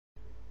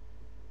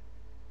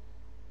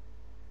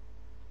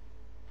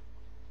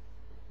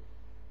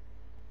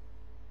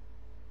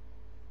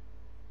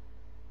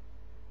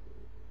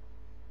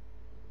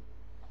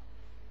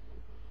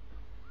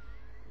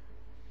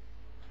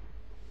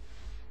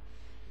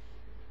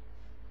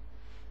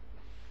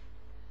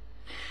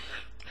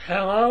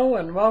Hello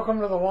and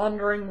welcome to the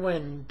Wandering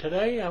Wind.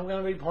 Today I'm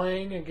going to be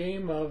playing a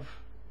game of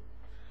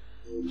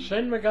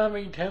Shin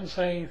Megami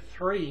Tensei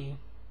 3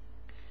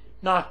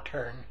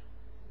 Nocturne.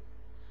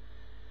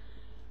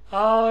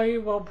 I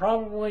will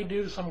probably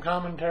do some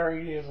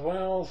commentary as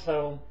well,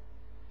 so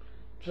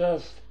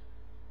just,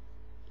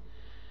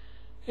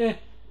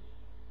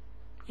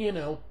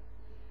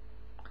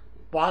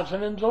 watch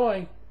and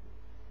enjoy.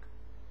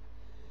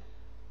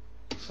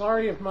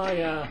 Sorry if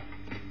my,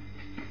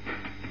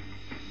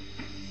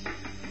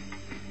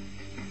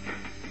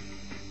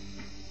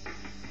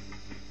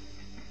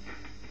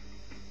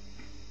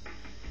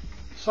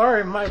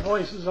 Sorry if my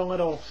voice is a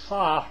little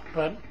soft,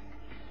 but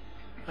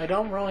I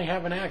don't really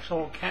have an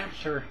actual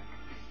capture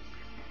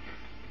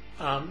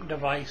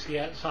device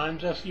yet, so I'm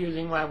just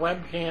using my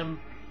webcam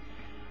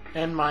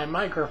and my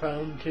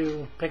microphone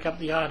to pick up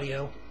the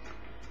audio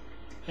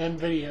and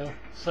video,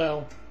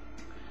 so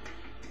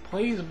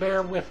please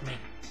bear with me.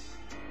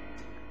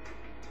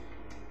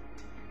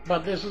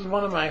 But this is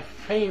one of my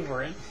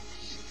favorite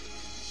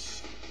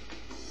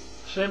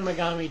Shin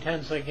Megami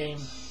Tensei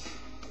games.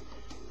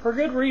 For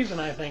good reason,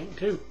 I think,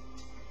 too.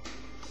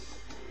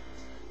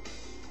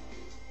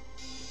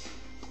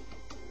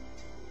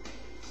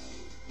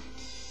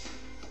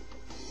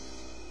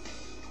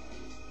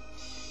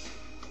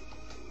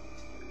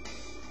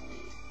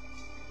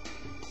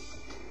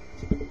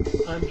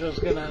 I'm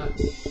just gonna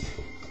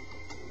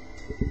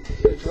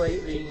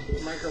situate the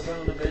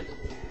microphone a bit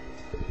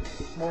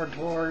more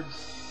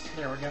towards,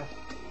 there we go.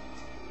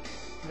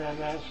 Now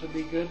that should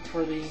be good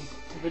for the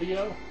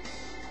video.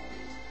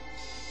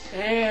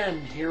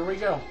 And here we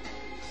go.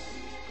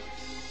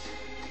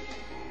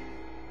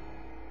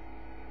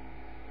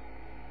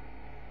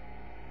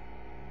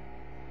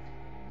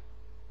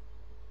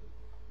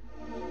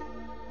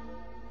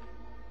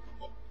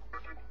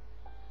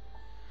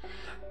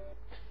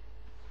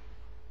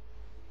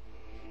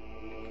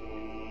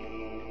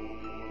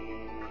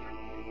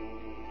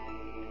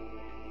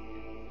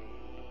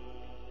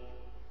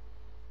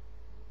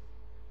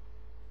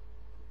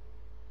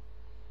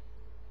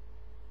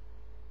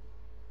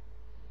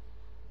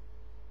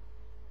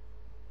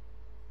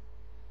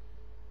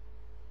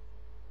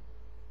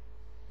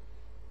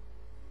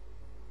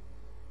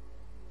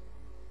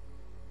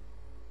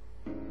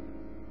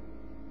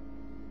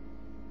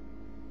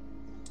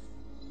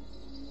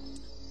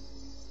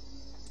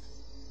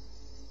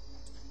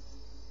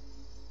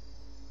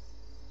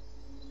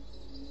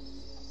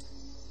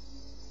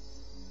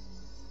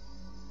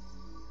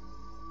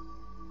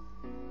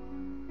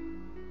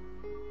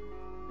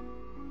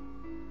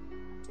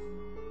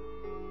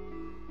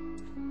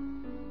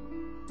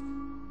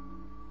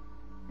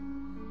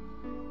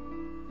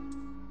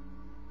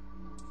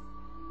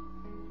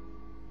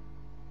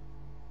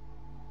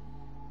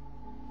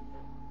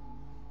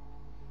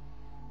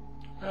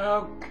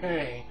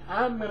 Okay,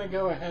 I'm going to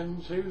go ahead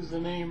and choose the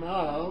name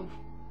of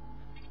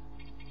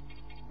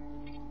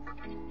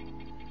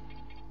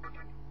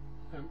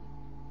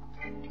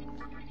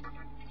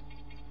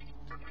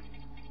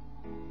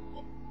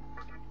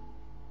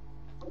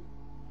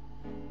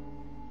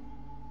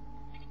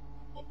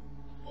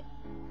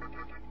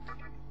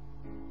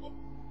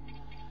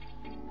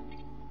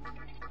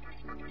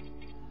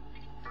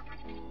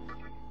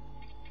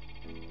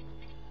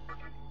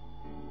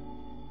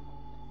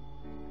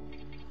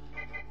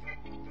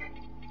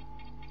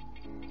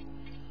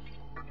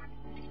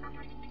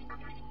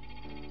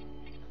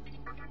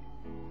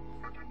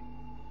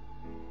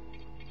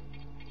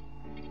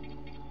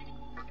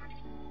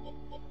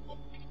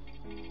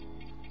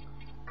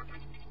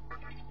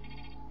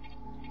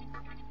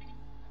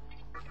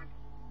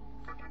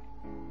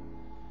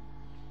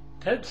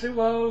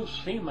Tetsuo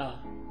Shima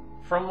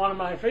from one of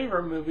my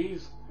favorite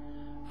movies,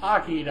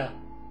 Akira.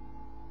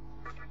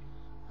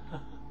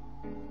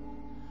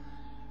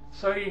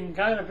 So you can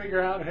kind of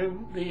figure out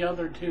who the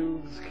other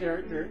two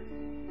character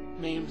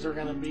names are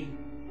going to be.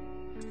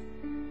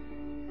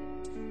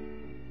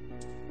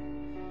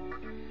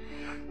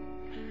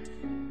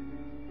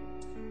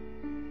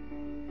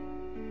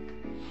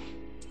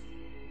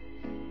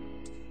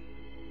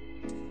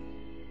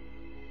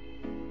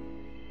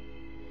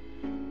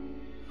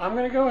 I'm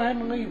going to go ahead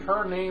and leave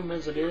her name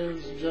as it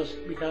is,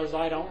 just because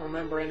I don't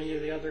remember any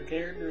of the other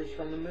characters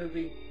from the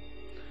movie,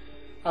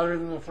 other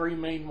than the three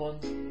main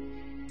ones.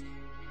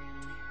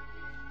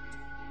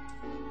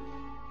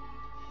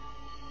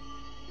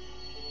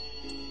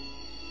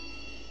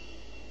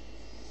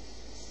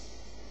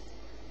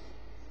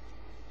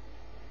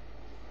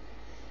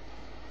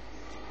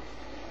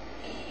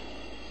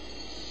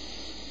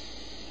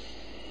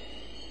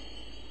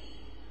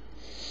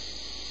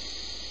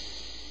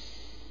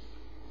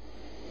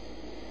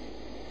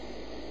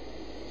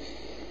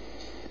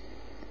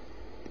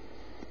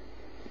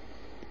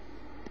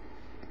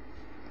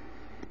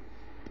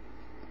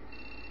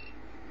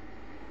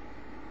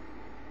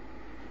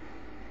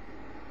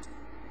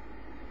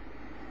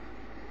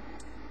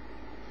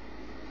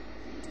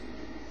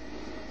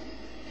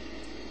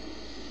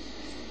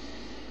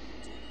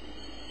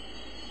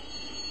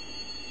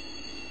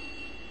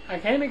 I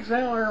can't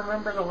exactly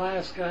remember the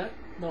last guy,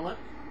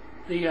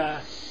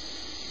 the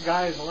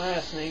guy's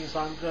last name, so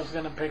I'm just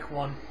gonna pick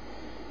one.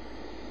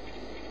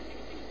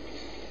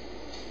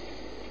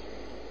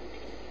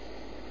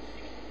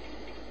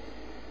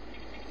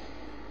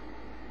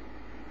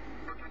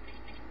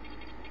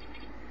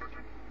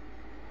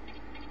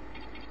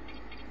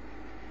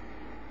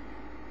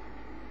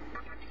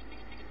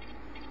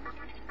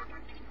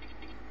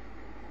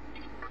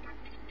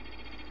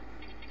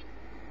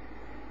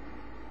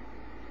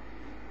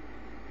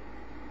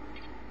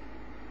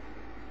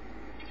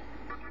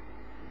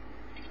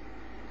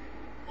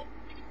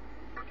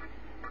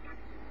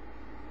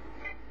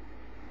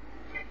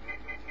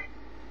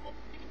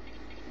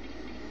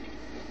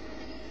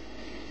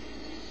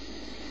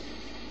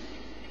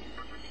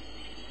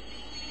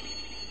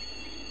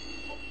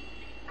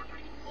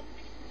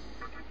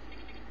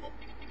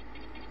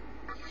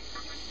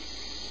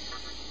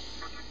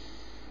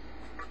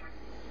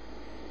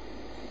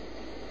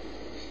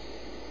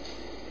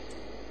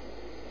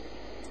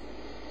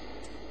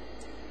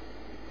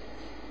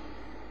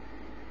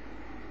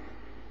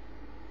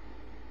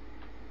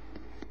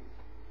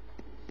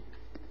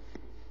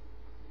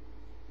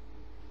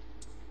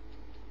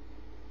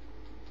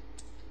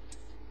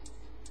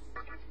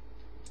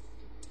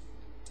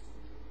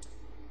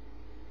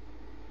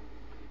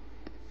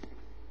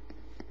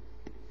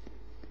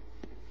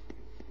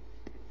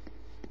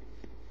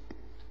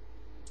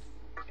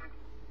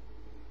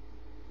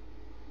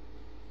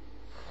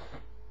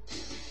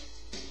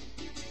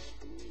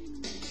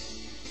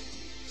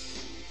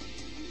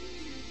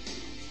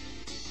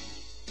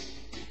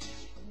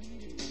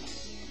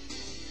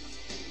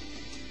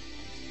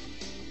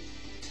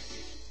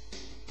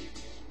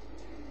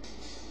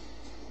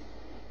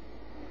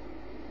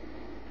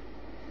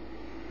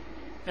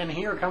 And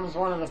here comes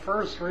one of the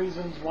first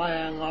reasons why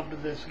I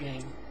loved this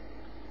game.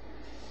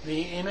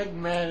 The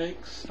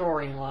enigmatic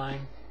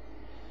storyline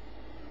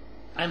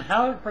and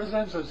how it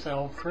presents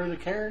itself through the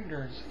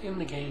characters in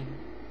the game.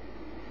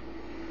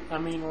 I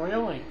mean,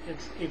 really,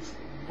 it's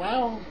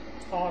well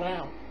thought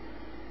out.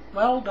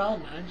 Well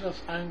done.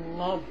 I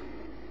love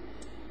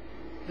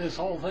this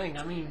whole thing.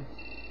 I mean,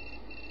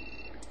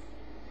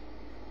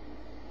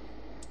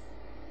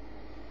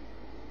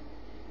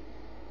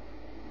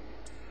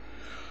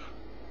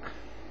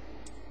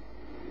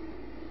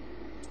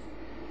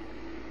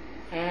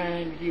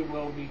 and you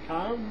will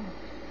become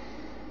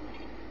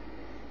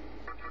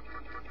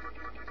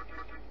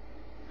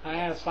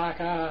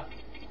Hayasaka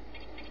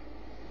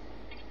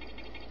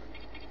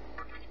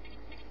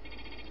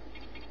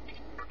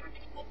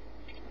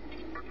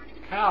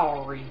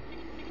Kaori.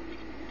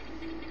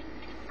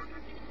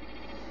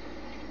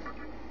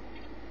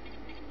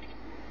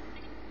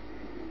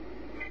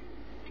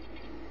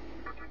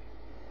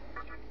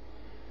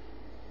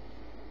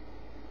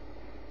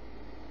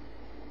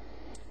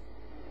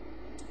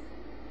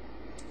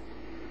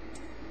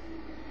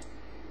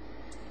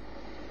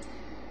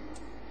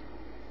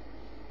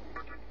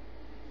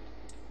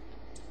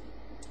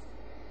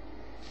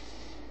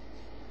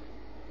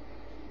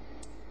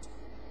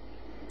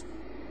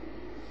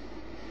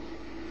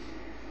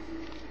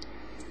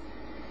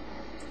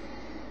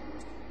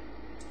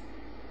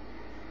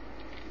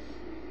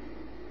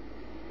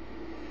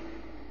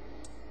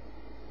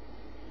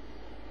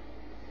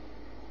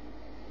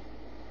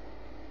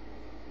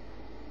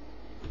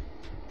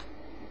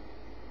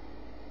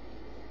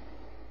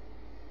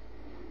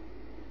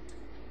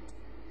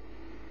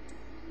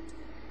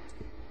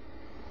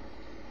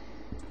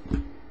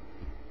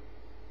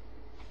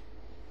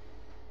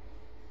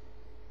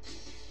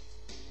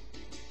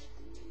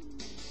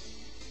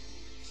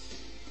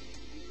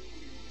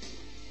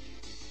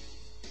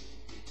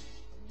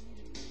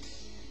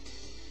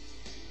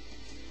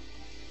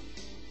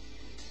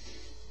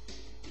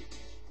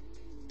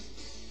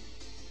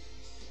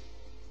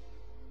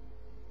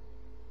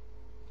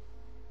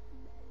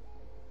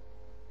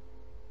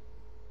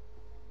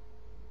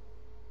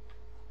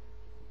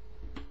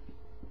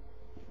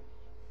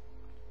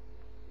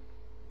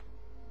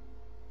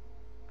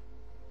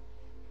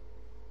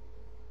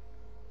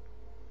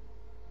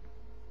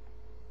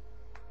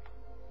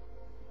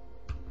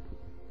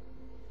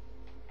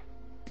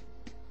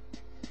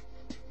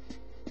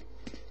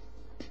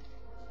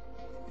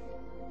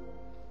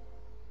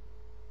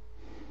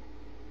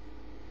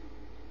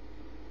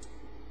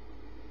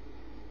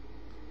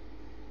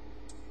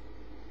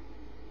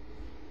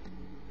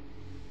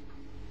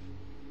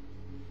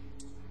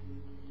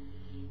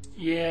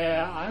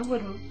 Yeah, I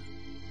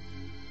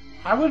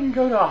wouldn't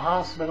go to a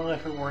hospital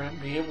if it were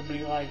empty. It would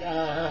be like,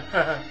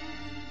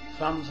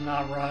 something's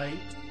not right.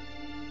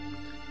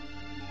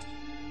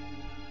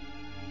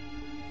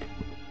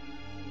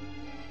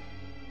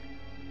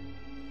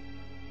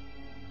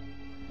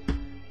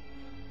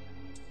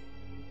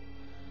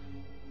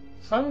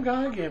 Some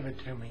guy gave it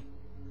to me.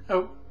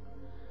 Oh.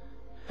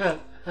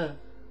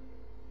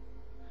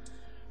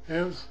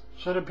 Oops,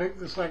 should have picked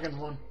the second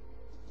one.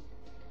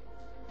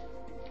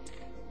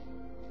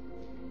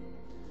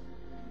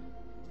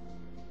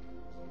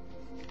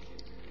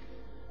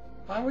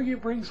 Why would you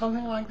bring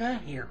something like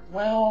that here?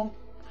 Well,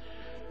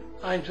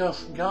 I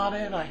just got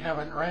it. I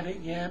haven't read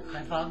it yet.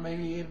 I thought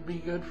maybe it'd be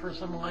good for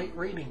some light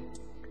reading.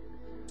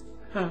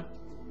 Huh.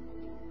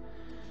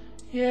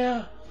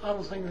 Yeah, I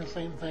was thinking the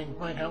same thing.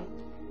 Might help.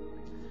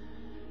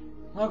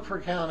 Look for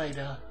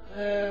Canada.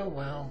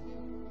 Well.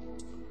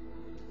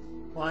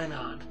 Why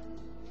not?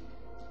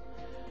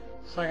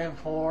 Second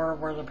floor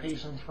where the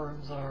patients'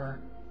 rooms are.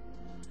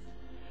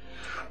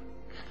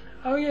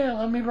 Oh yeah,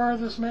 let me borrow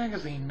this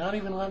magazine. Not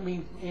even let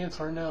me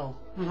answer no.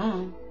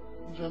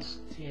 Just,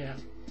 yeah.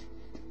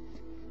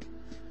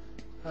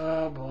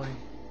 Oh boy.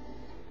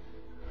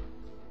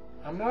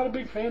 I'm not a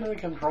big fan of the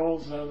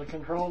controls though. The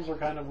controls are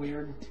kind of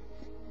weird.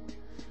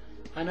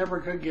 I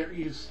never could get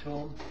used to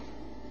them.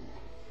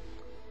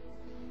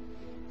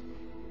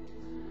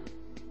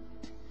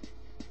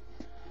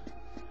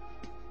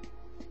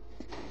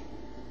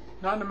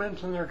 Not to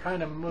mention they're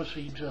kind of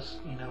mushy, just,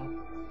 you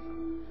know,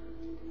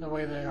 the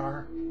way they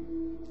are.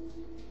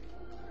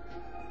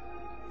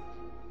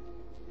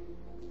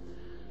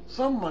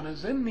 Someone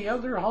is in the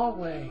other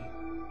hallway.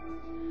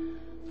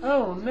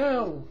 Oh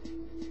no!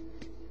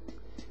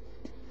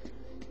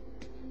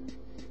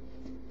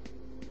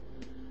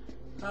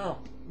 Oh,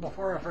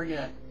 before I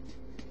forget.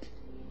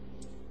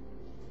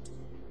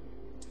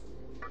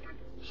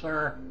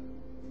 Sir.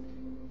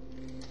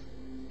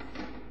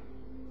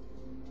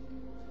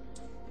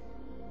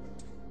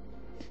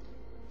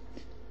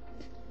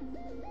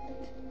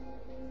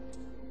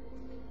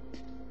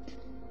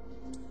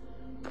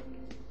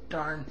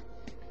 Darn.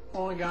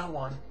 Only got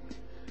one.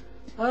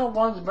 Well,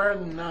 one's better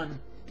than none.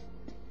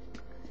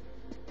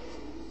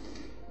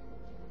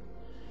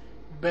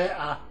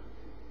 Better.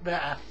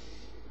 Better.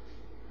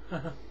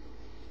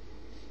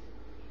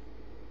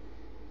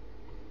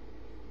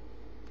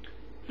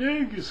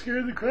 Dang, you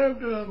scared the crap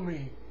out of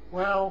me.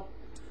 Well,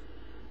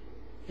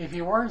 if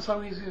you weren't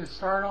so easy to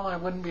startle, I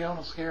wouldn't be able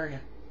to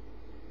scare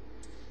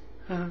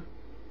you.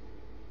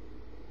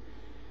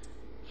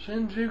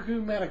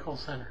 Shinjuku Medical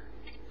Center.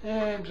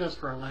 And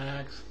just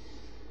relax.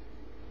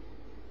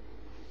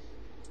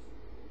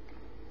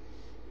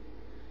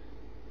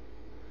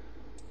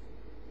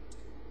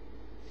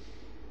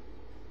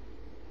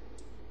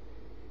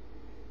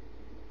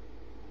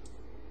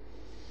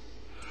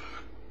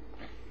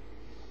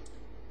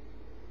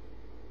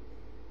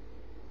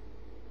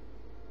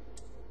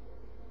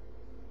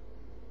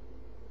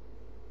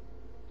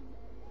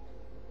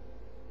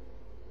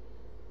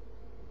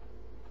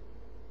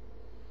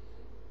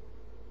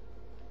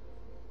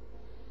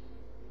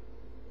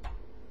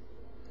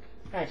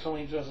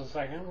 Actually, just a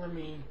second. Let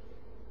me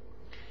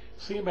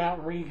see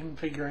about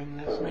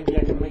reconfiguring this. Maybe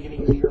I can make it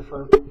easier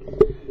for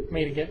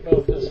me to get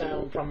both the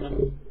sound from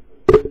the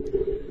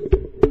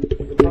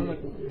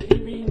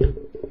TV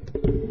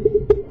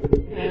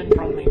and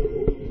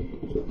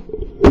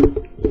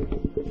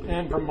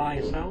from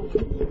myself.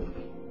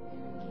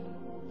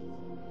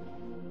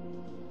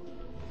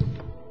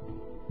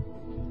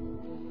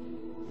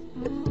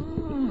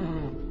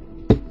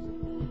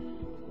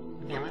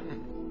 Damn it.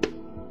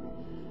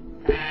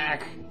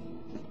 Back.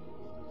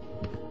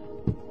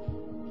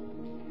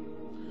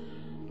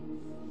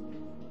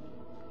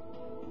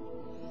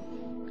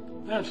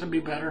 That should be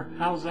better.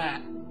 How's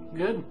that?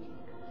 Good?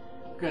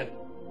 Good.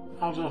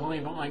 I'll just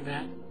leave it like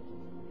that.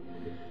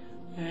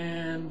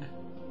 And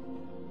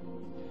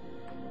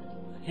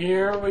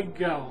here we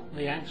go.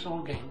 The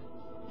actual game.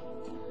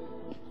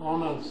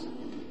 Almost.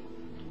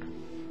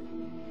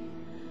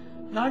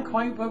 Not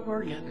quite, but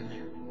we're getting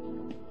there.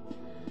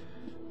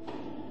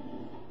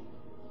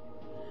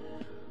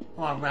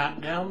 Walk back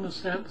down the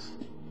steps.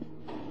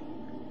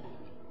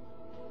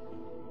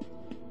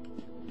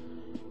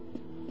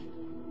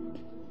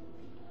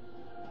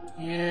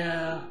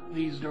 Yeah,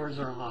 these doors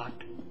are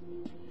locked.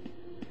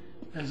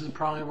 This is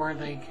probably where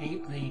they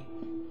keep the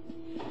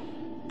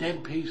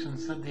dead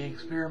patients that they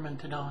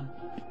experimented on.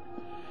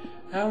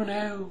 Oh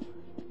no!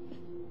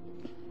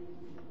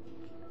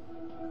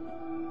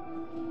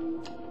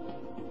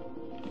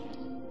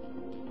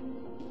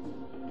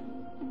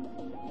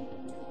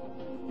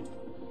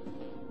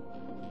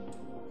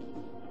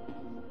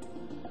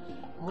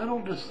 A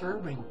little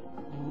disturbing.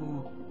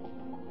 Ooh.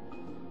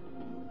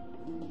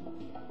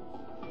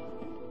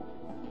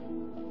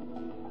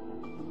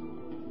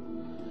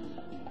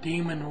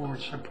 Demon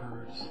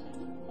worshippers.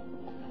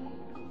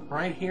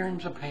 Right here in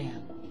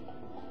Japan.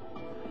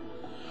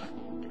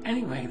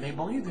 Anyway, they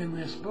believed in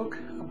this book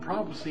of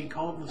prophecy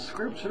called the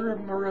Scripture of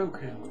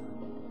Moroku.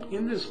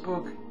 In this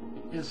book,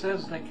 it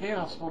says that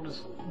chaos will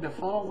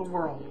befall the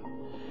world,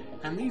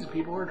 and these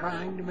people are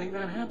trying to make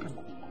that happen.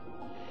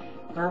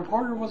 The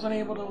reporter wasn't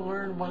able to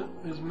learn what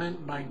is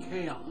meant by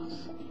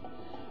chaos.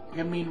 It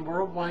could mean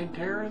worldwide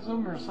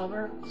terrorism or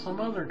some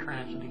other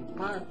tragedy,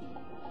 but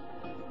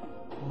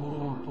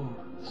ooh,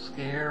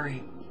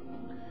 scary.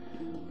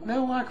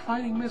 No luck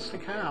finding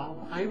Mr.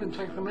 Cow. I even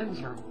checked the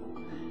men's room.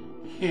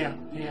 Yeah,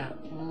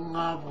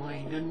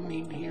 lovely. Didn't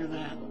need to hear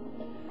that.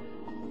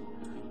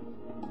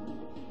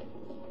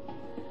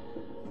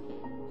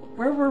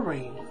 Where were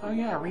we? Oh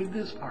yeah, read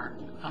this part.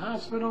 A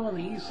hospital on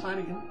the east side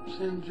of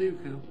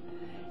Shinjuku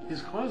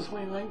is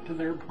closely linked to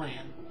their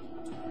plan.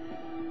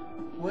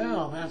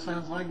 Well, that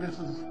sounds like this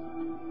is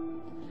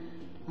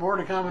more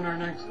to come in our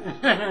next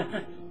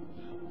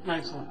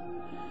nice one.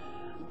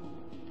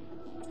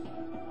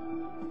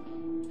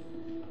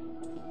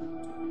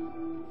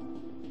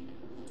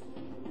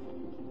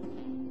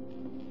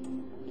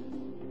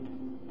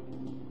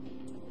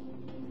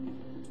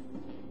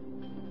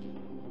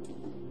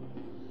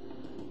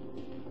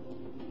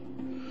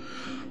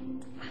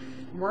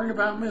 Worried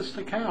about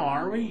Mr. Cow,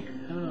 are we?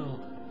 Oh.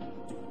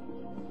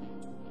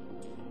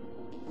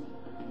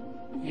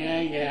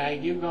 Yeah,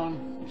 you go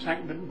and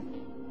check the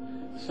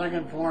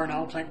second floor and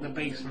I'll check the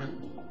basement.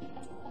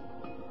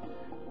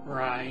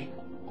 Right.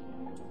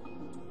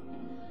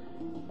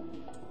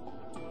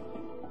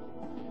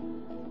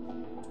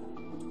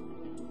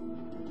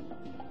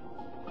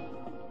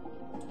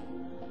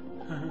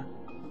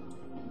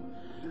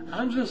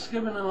 I'm just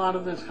skipping a lot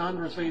of this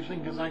conversation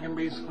because I can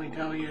basically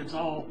tell you it's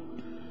all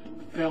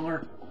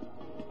filler.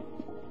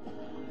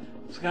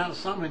 It's got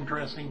some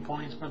interesting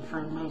points, but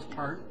for the most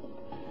part.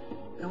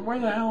 And where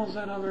the hell is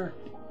that other?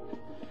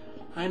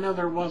 I know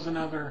there was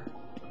another.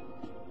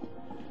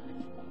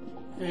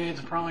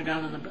 It's probably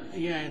down in the.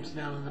 Yeah, it's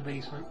down in the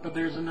basement. But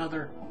there's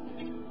another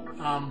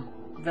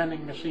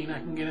vending machine I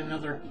can get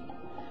another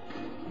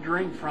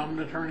drink from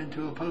to turn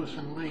into a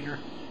potion later.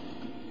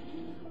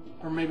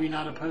 Or maybe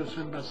not a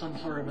potion, but some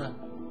sort of a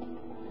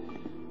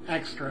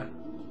extra.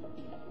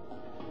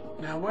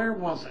 Now, where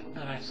was it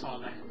that I saw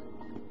that?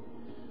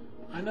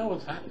 I know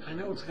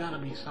it's got to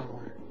be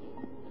somewhere.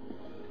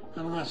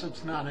 Unless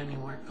it's not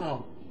anywhere.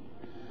 Oh,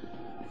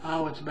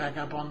 it's back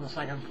up on the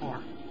second floor.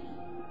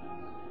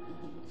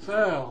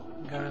 So,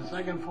 go to the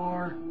second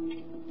floor.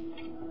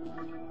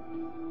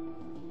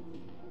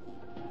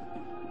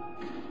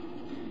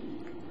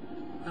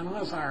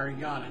 Unless I already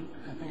got it.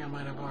 I think I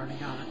might have already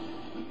got it.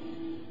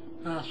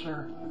 Not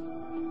sure.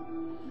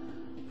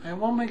 I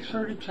will make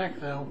sure to check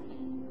though.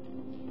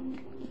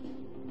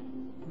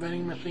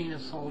 Vending machine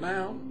is sold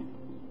out.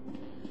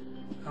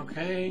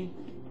 Okay.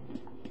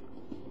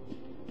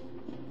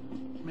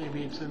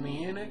 Maybe it's in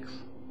the annex.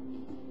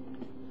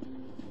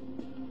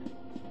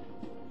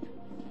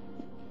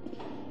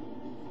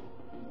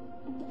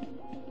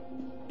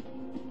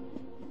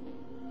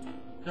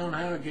 Don't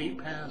have a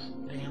gate pass.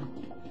 Damn.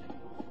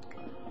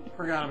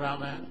 Forgot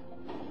about that.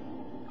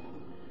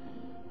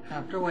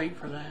 Have to wait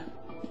for that.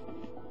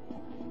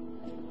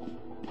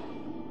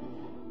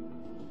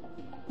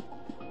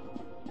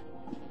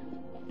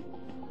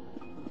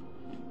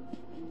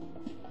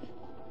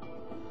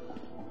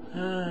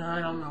 I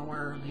don't know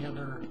where the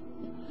other...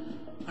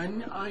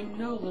 I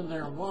know that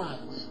there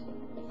was,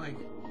 like,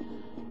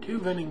 2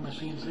 vending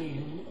machines that you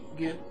can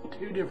get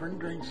 2 different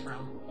drinks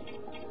from.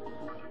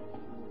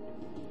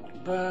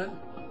 But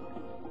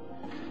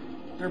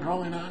they're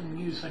probably not in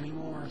use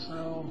anymore,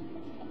 so...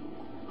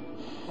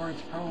 Or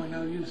it's probably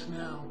no use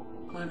now.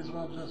 Might as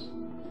well just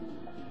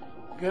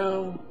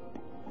go,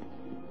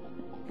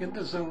 get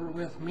this over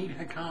with, meet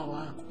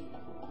Hikawa.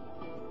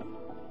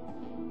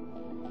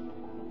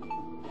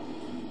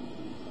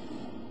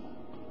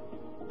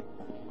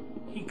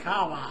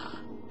 Hikawa.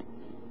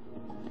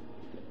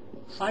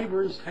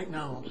 Cyber's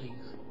Technologies.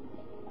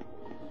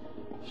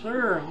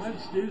 Sure,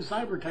 let's do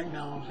cyber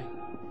technology.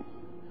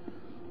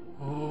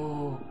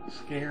 Oh,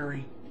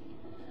 scary.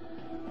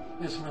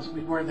 This must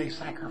be where they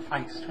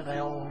sacrifice to the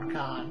old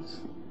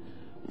gods.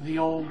 The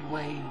old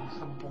ways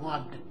of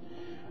blood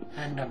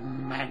and of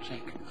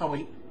magic. Oh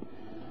wait,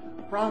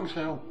 wrong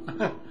show.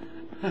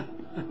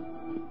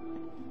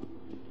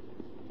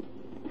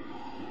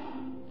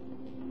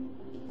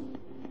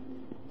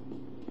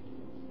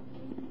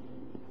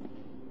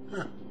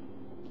 Huh.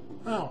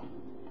 Oh,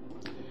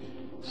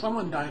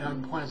 someone died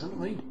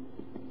unpleasantly.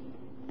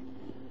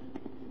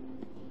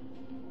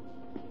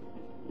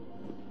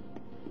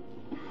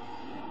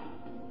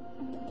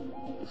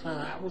 So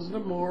that was the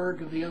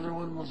morgue. The other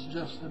one was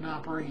just an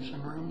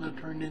operation room that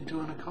turned into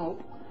an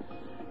occult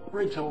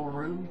ritual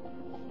room.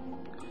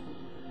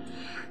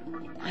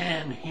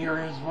 And here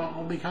is what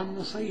will become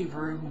the save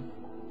room.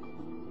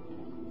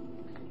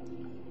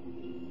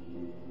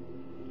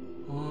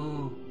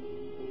 Ooh.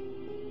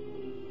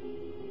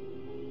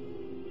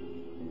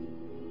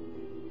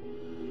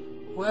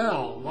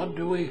 Well, what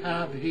do we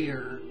have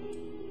here?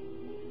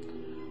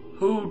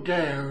 Who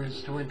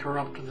dares to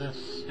interrupt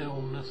this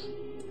stillness?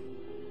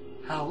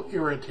 How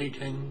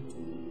irritating.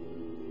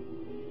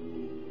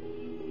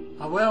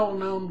 A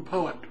well-known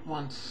poet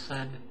once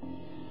said,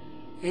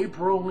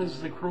 April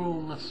is the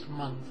cruelest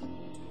month.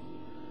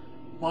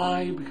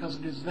 Why? Because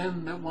it is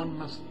then that one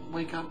must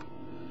wake up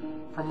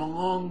from a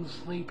long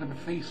sleep and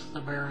face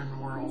the barren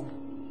world.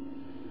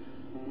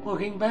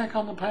 Looking back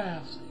on the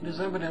past, it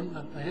is evident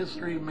that the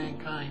history of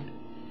mankind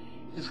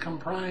is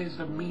comprised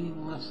of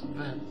meaningless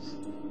events.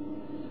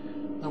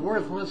 The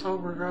worthless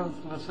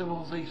overgrowth of a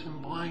civilization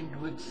blind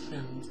to its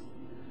sins.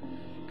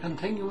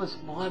 Continuous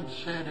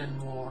bloodshed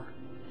and war.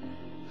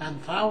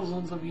 and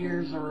thousands of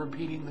years of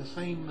repeating the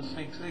same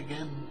mistakes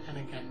again and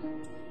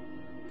again.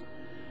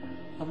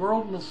 The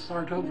world must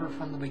start over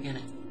from the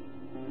beginning.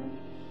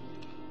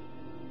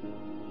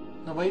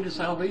 The way to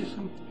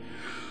salvation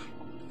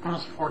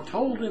was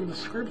foretold in the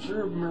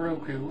scripture of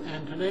Moroku,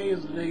 and today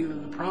is the day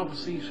that the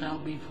prophecy shall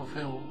be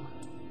fulfilled.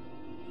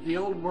 The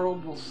old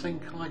world will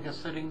sink like a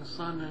setting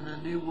sun, and a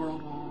new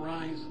world will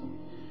rise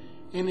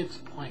in its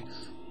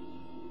place.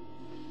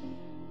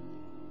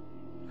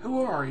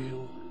 Who are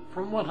you?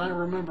 From what I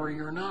remember,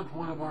 you're not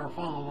one of our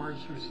followers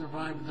who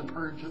survived the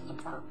purge at the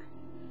park.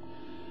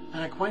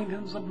 An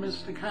acquaintance of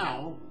Mystic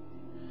Cow?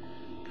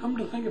 Come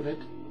to think of it,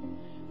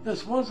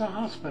 this was a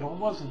hospital,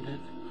 wasn't it?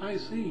 I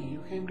see,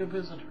 you came to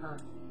visit her.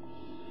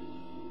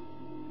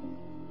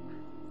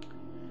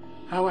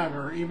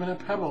 However, even a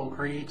pebble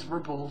creates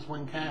ripples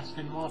when cast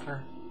in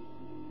water.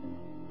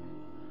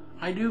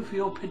 I do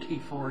feel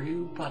pity for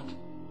you, but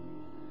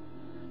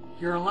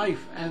your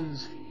life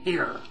ends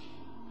here.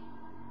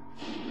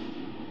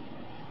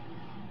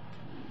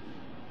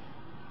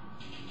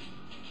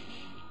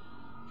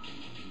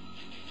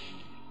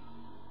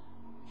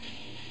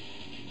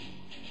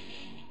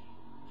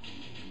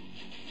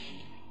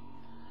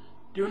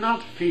 Do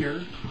not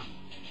fear.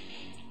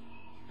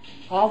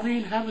 All the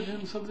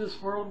inhabitants of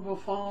this world will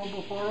fall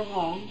before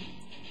long.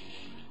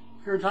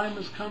 Your time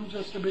has come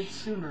just a bit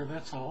sooner,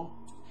 that's all.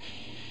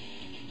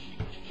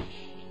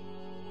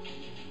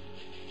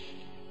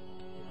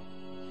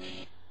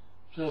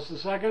 Just a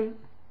second.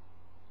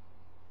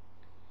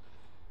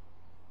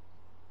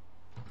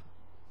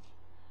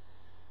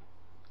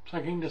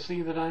 Checking to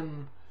see that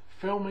I'm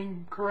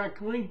filming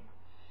correctly.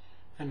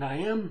 And I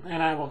am,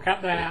 and I will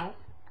cut that out.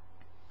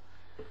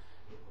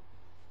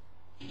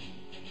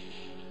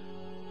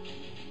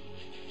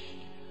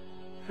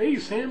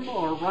 Face him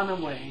or run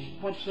away.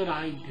 What should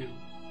I do?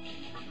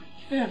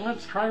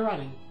 Let's try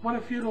running. What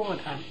a futile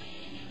attempt.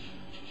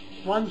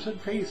 One should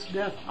face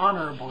death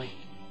honorably.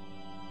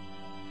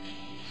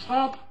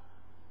 Stop!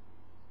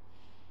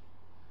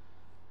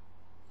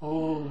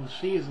 Oh,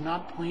 she is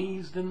not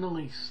pleased in the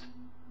least.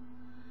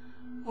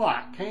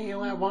 What, can't you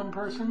let one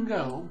person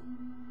go?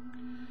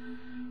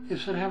 It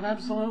should have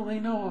absolutely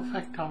no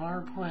effect on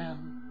our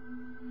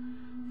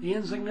plan. The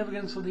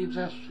insignificance of the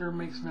gesture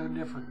makes no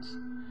difference.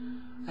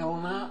 I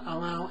will not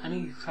allow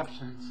any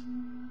exceptions.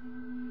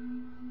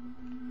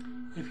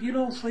 If you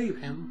don't save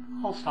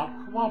him, I'll stop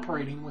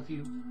cooperating with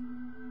you.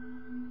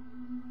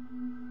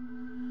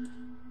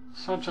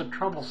 Such a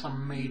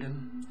troublesome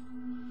maiden.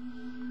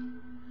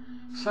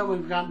 So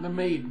we've got the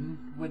maiden,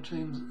 which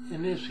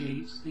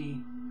initiates the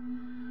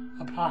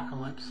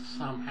apocalypse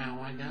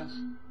somehow, I guess.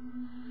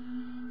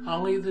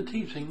 I'll leave the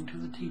teaching to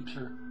the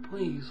teacher.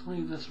 Please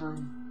leave this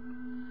room.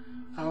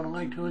 I would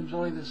like to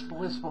enjoy this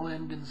blissful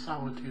end in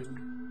solitude.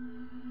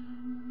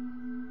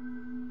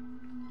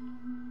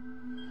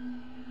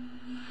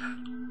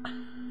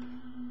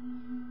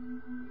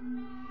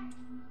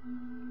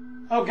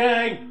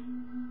 Okay.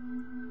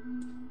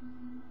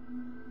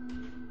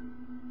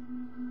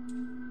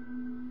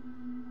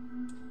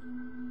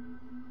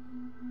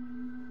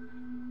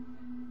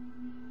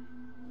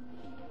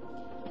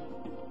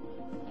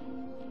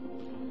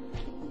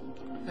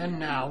 And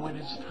now it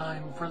is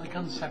time for the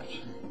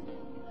conception,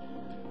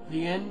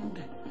 the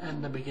end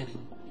and the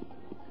beginning.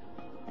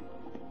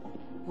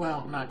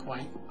 Well, not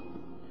quite.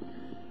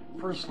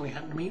 First we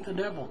have to meet the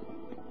devil.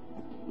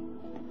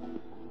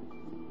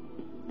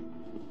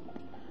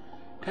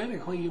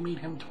 Technically, you meet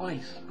him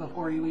twice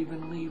before you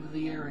even leave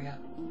the area.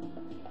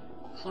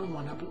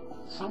 Someone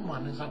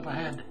is up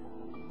ahead.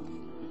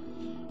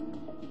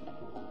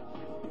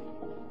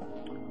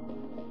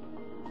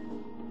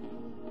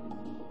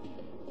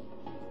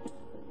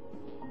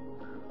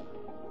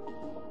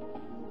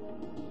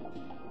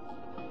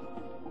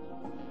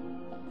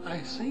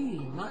 I see,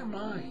 my.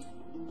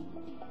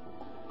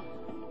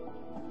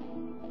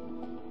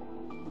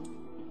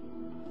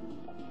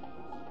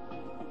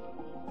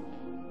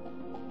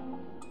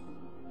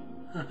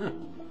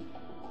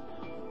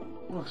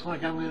 Looks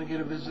like I'm going to get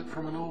a visit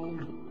from an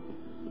old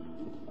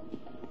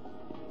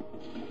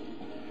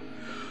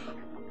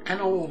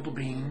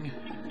being.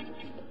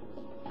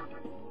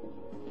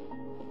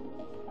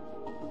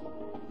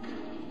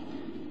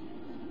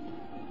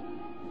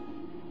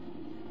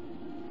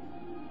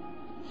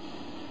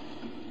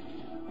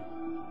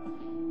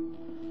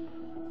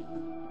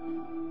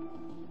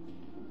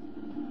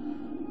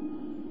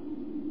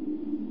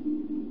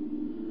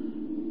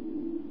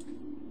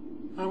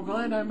 I'm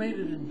glad I made it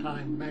in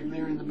time back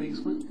there in the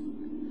basement.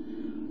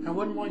 I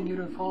wouldn't want you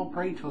to fall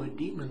prey to a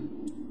demon.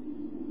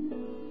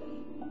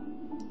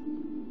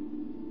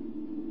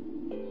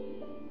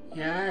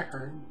 Yeah, I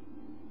heard.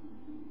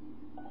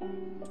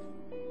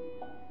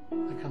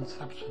 The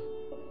conception.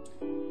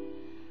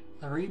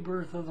 The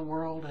rebirth of the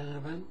world, an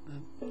event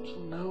that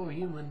no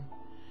human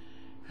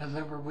has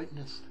ever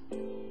witnessed.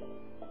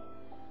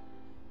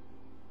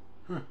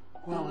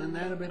 Well, isn't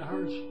that a bit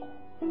harsh?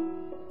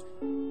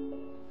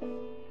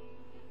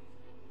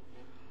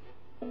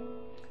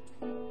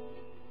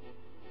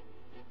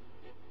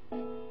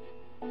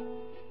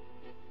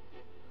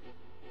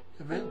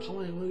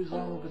 absolutely lose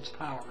all of its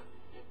power.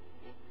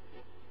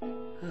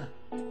 Huh.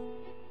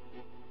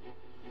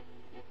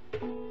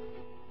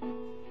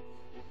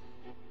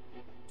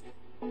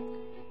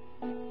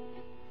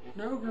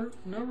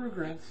 No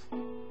regrets.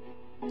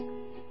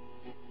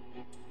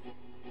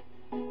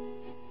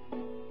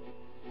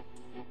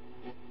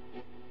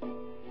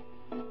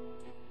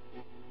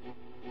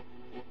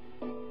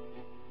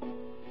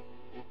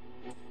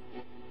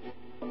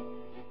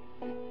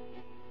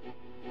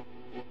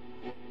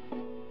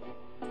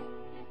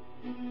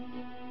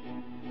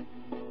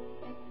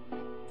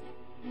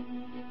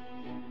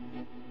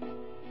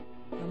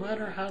 No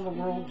matter how the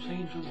world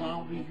changes,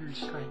 I'll be your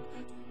strength.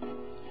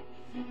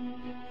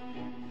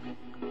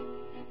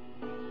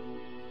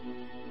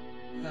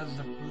 As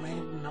the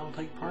maiden, I'll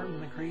take part in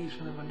the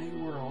creation of a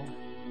new world.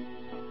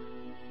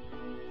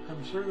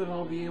 I'm sure that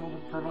I'll be able to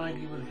provide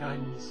you with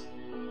guidance.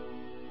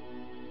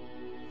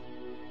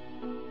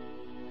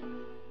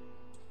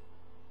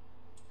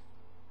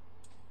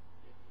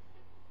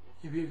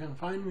 If you can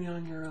find me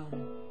on your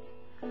own,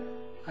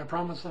 I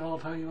promise that I'll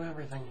tell you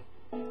everything.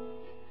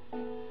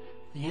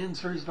 The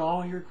answers to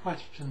all your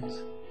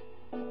questions.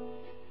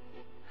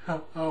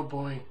 Oh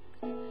boy,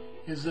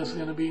 is this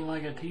going to be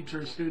like a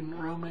teacher-student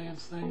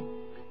romance thing?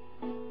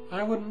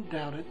 I wouldn't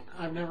doubt it.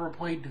 I've never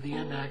played to the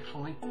end,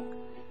 actually.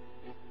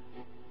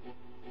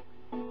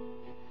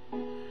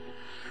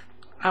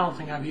 I don't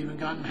think I've even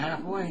gotten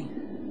halfway.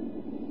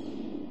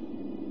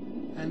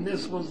 And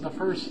this was the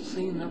first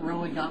scene that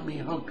really got me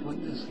hooked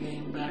with this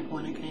game back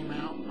when it came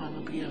out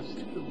on the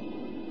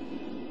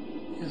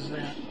PS2. Is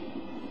that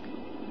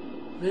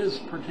this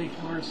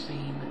particular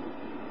scene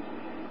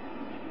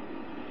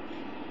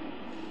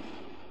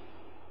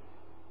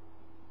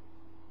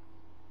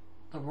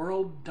the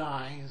world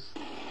dies,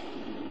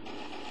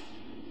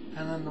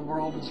 and then the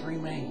world is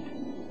remade.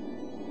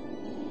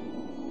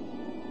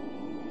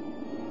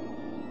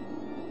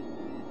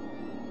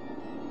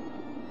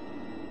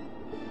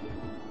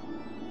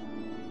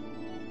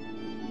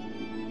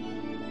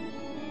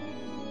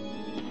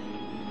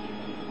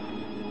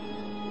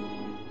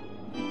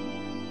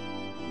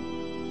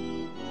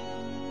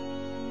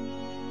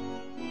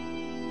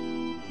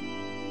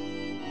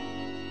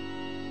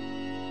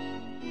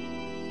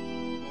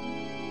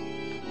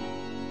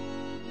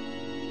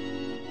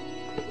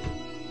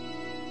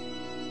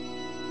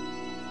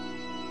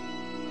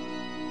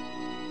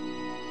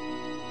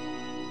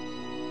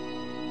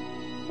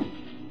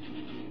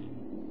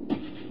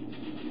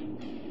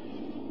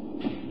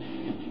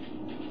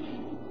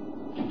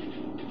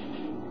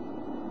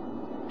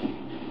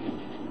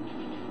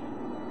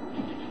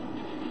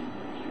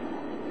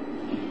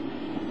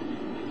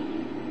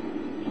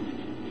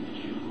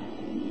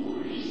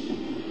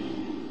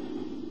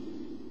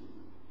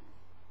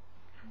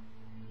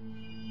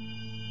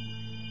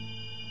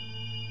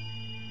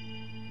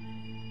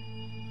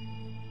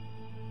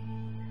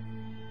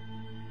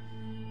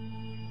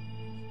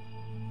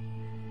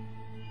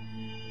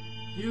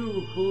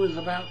 You who is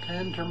about to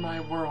enter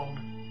my world,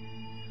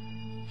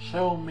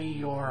 show me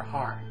your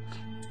heart.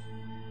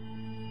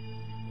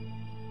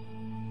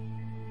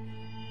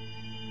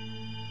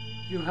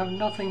 You have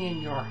nothing in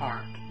your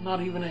heart,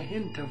 not even a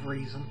hint of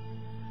reason.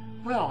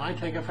 Well, I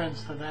take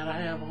offense to that. I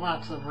have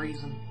lots of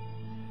reason.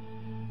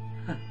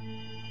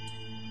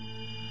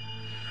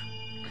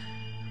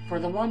 For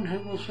the one who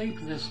will shape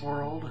this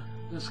world,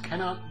 this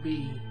cannot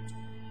be.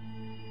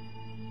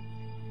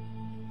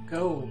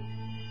 Go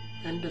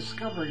and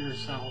discover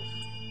yourself.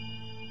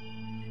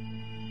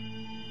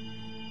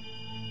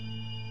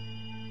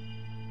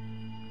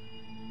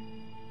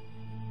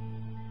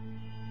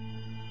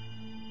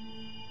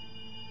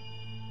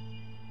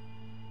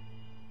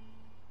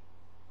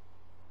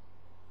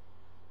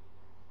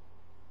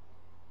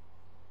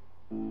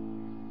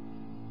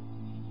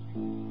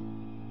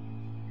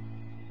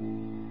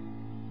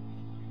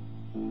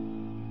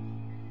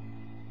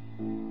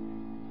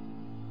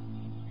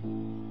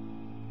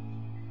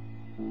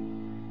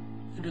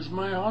 It is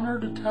my honor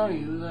to tell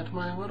you that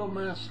my little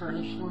master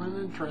has shown an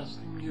interest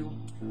in you.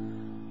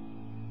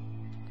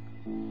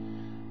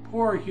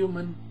 Poor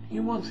human,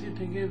 he wants you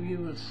to give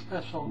you a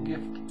special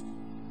gift.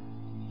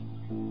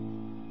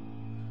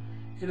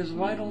 It is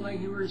vital that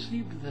you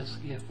receive this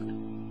gift.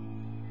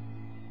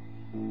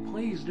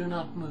 Please do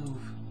not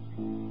move.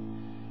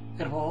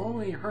 It will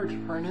only hurt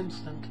for an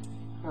instant.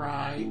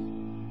 Right,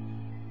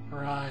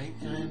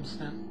 an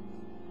instant.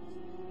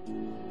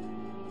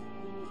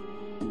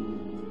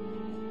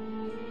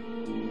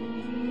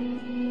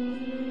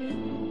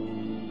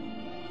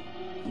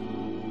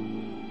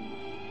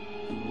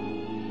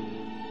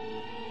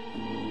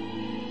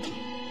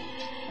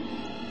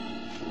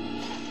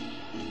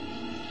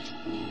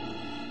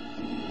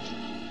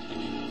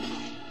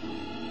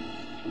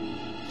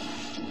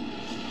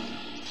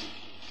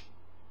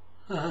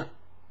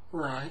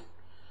 Right.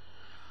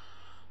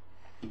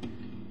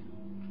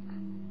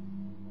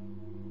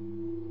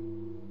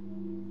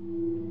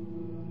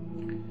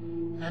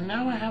 And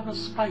now I have a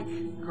spike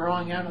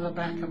growing out of the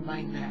back of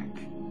my neck.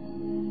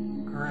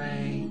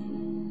 Great.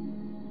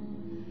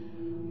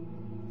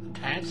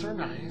 Attach Cats are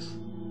nice.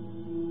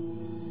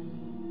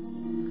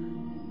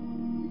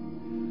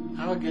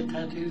 I would get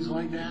tattoos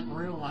like that in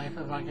real life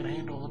if I could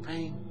handle the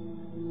pain.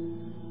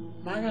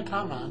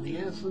 Magatama, the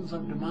essence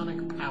of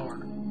demonic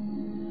power.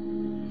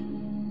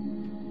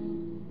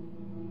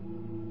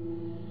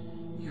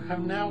 You have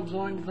now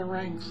joined the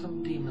ranks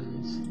of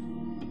demons.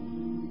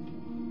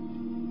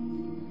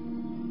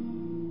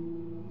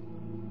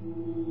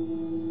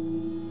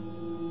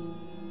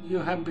 You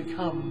have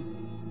become.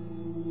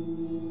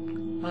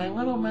 My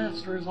little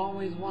master is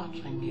always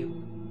watching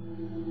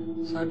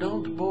you, so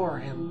don't bore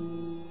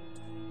him.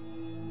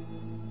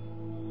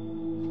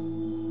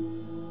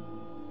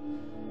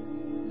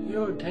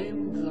 You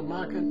obtained the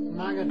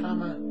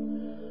Magatama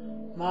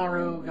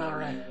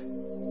Marugare.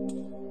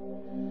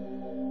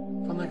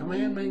 From the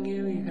command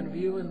menu, you can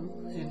view and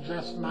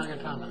ingest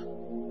Magatama.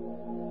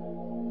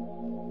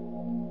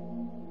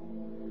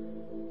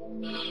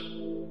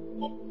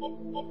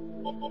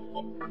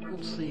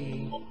 Let's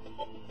see.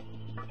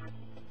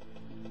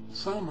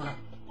 Soma.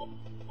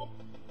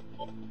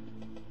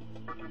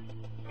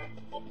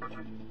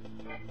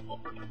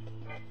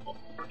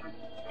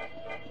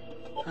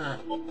 Huh.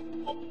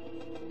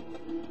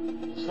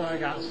 So I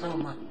got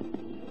Soma.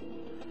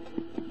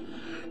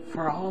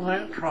 For all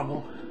that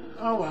trouble.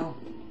 Oh well.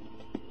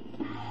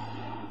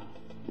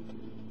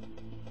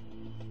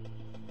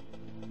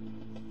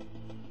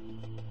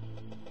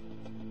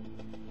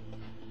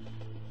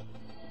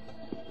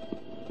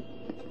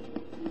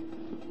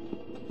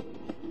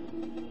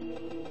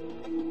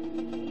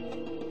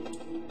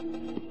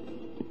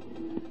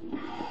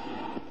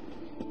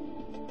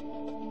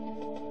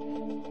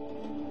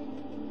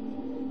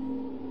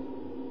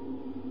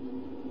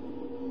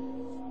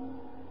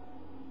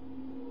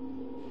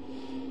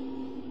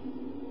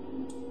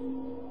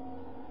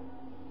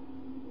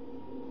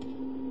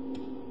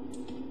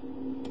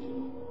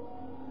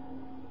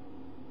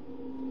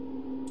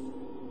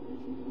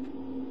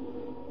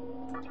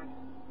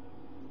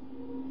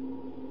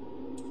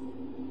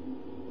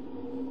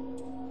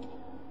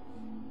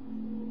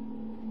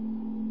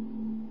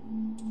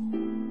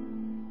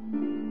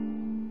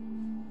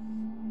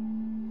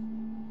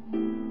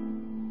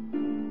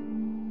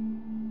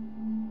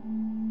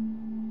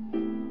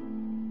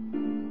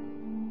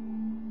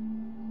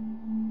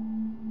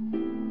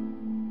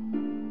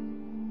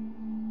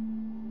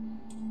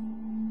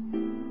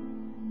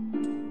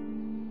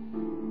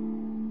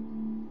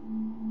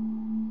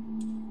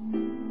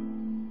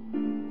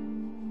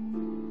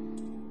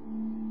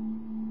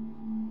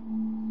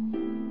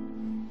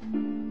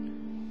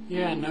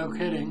 Yeah, no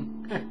kidding.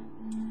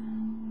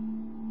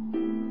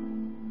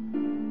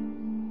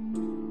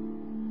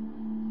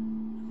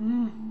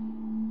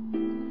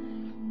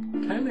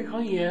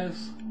 Technically,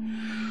 yes.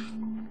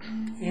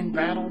 In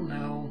battle,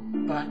 no.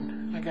 But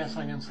I guess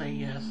I can say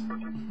yes.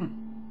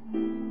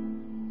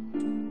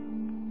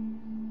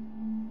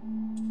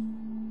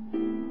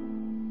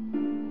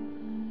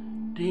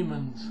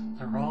 Demons,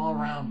 they're all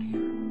around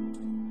here.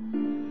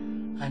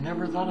 I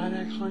never thought I'd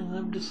actually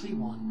live to see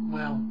one.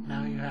 Well,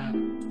 now you have.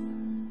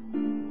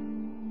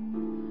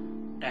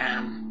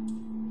 Damn.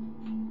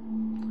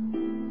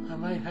 I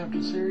might have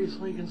to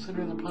seriously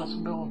consider the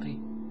possibility.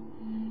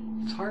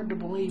 It's hard to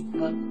believe,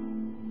 but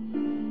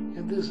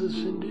if this is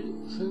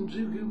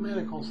Shinjuku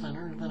Medical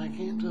Center, then I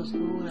can't just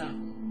rule it out.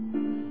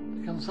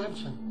 The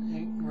conception,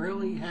 it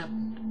really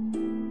happened.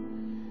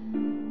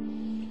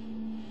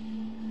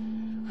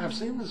 I've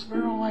seen the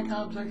spiral-like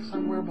object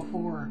somewhere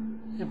before.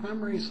 If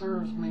memory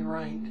serves me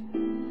right,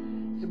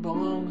 it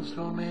belongs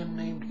to a man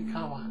named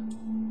Hikawa.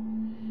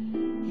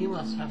 He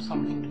must have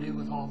something to do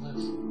with all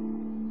this.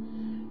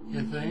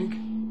 You think?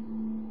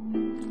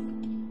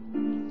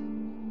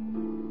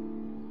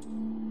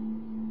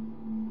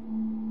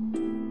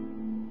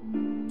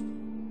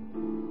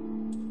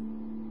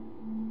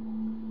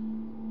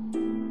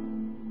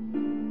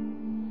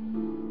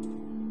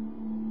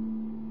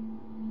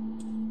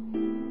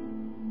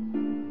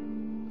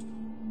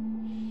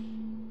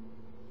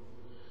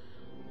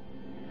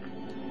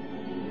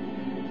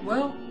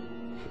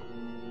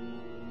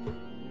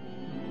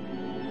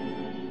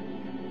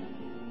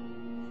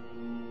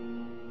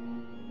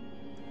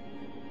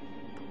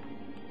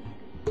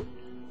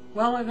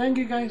 Well, I thank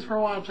you guys for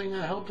watching.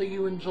 I hope that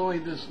you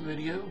enjoyed this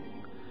video.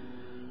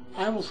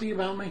 I will see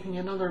about making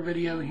another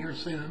video here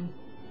soon,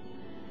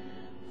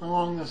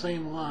 along the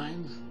same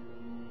lines.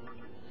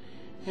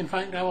 In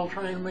fact, I will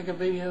try and make a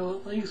video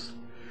at least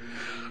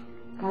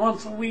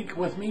once a week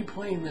with me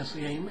playing this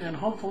game, and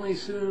hopefully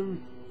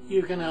soon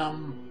you can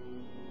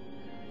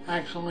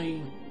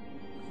actually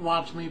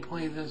watch me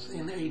play this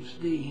in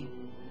HD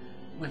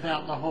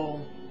without the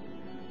whole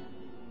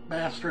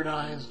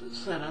bastardized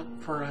setup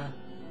for a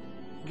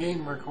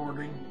game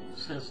recording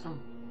system.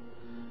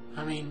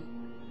 I mean,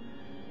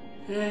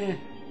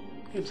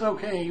 it's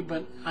okay,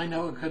 but I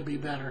know it could be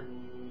better.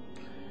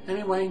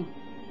 Anyway,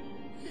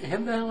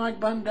 hit that like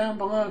button down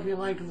below if you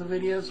liked the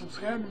video.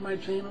 Subscribe to my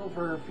channel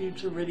for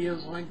future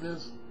videos like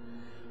this.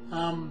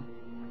 Go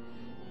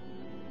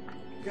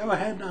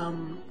ahead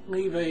and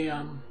leave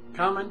a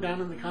comment down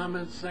in the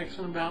comments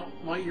section about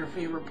what your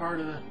favorite part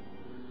of the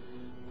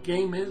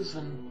game is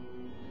and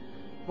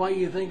what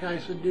you think I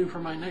should do for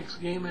my next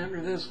game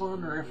after this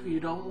one, or if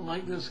you don't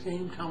like this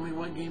game, tell me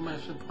what game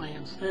I should play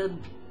instead.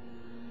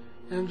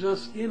 And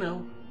just, you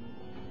know,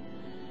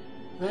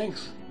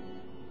 thanks.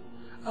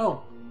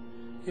 Oh,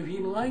 if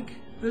you like,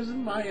 visit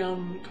my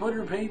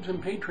Twitter page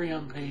and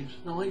Patreon page.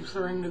 The links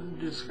are in the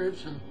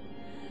description.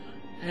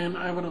 And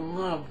I would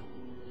love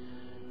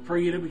for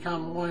you to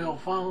become loyal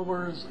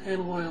followers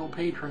and loyal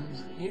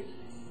patrons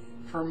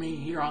for me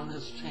here on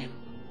this channel.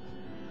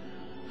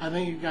 I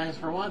thank you guys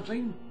for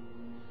watching.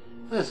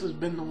 This has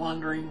been the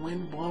Wandering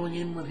Wind blowing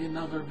in with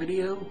another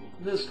video,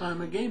 this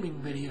time a gaming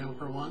video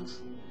for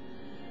once.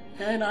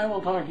 And I will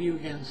talk to you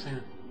again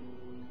soon.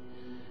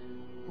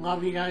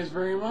 Love you guys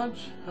very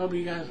much. Hope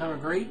you guys have a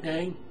great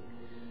day.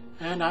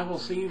 And I will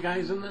see you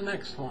guys in the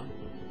next one.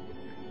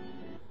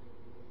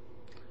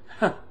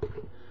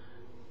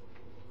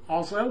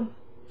 Also,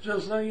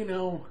 just so you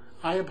know,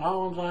 I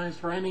apologize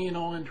for any and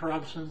all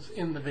interruptions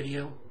in the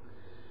video.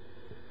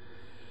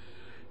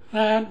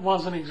 That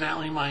wasn't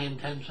exactly my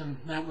intention.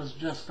 That was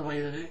just the way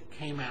that it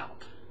came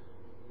out.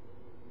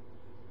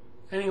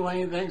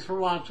 Anyway, thanks for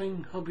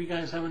watching. Hope you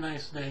guys have a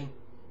nice day.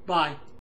 Bye.